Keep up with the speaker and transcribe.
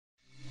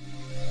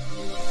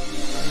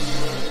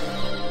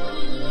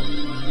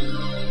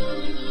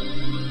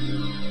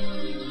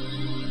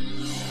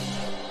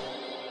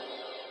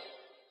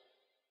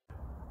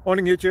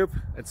Morning YouTube,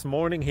 it's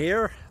morning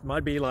here. It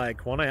might be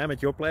like 1 a.m.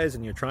 at your place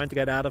and you're trying to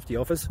get out of the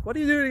office. What are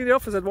you doing in the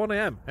office at 1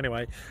 a.m?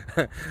 Anyway,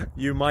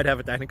 you might have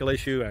a technical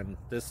issue and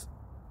this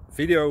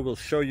video will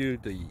show you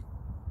the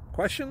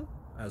question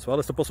as well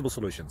as the possible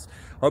solutions.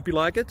 Hope you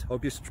like it,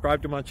 hope you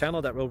subscribe to my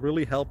channel. That will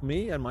really help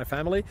me and my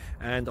family,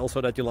 and also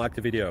that you like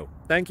the video.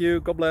 Thank you,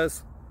 God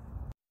bless.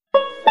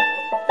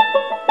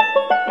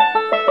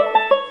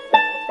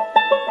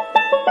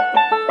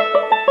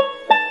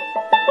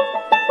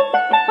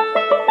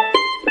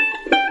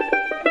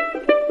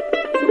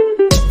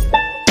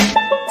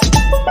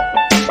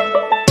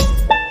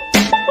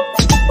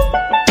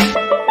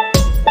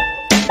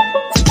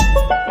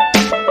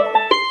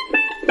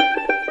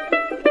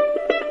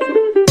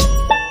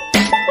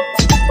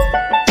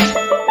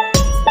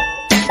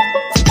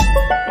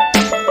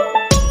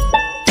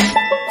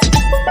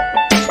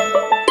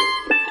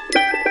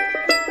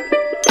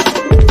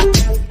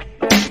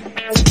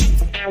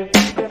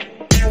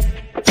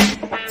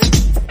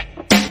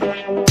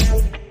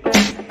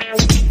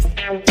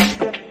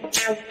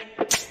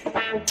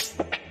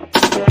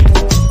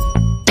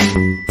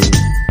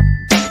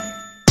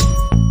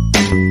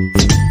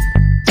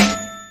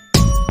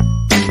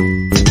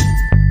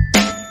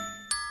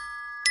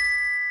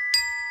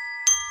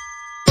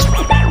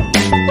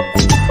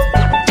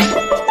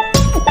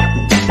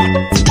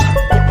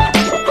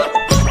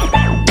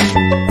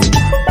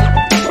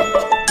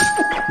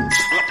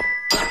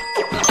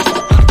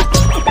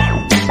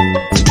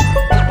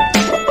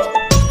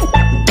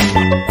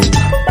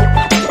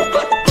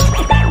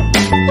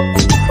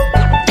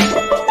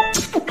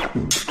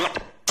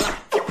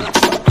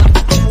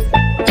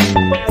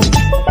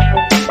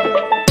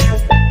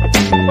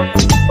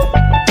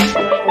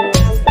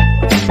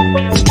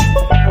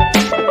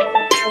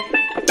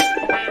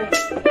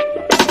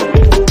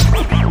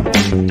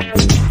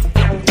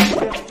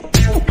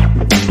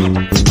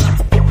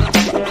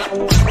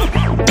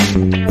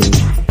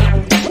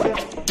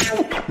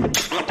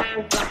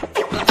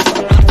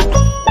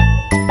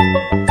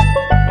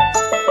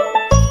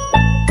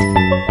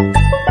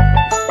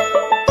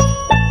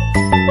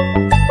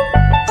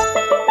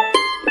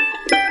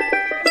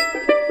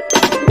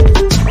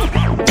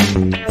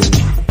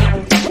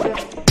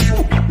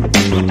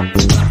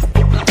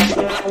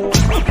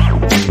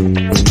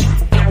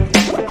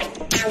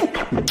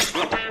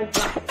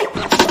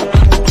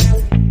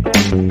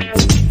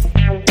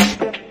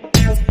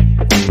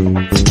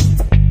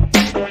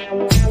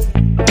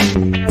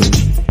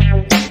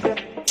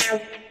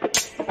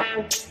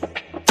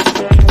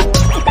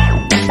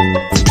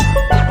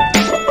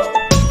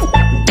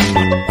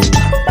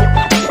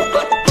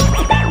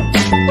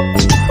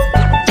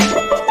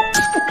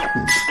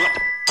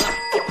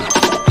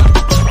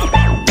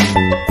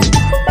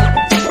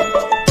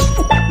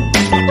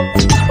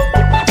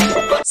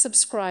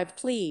 Subscribe,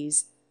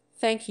 please.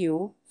 Thank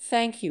you.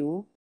 Thank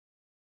you.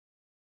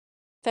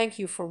 Thank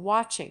you for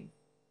watching.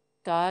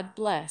 God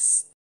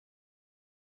bless.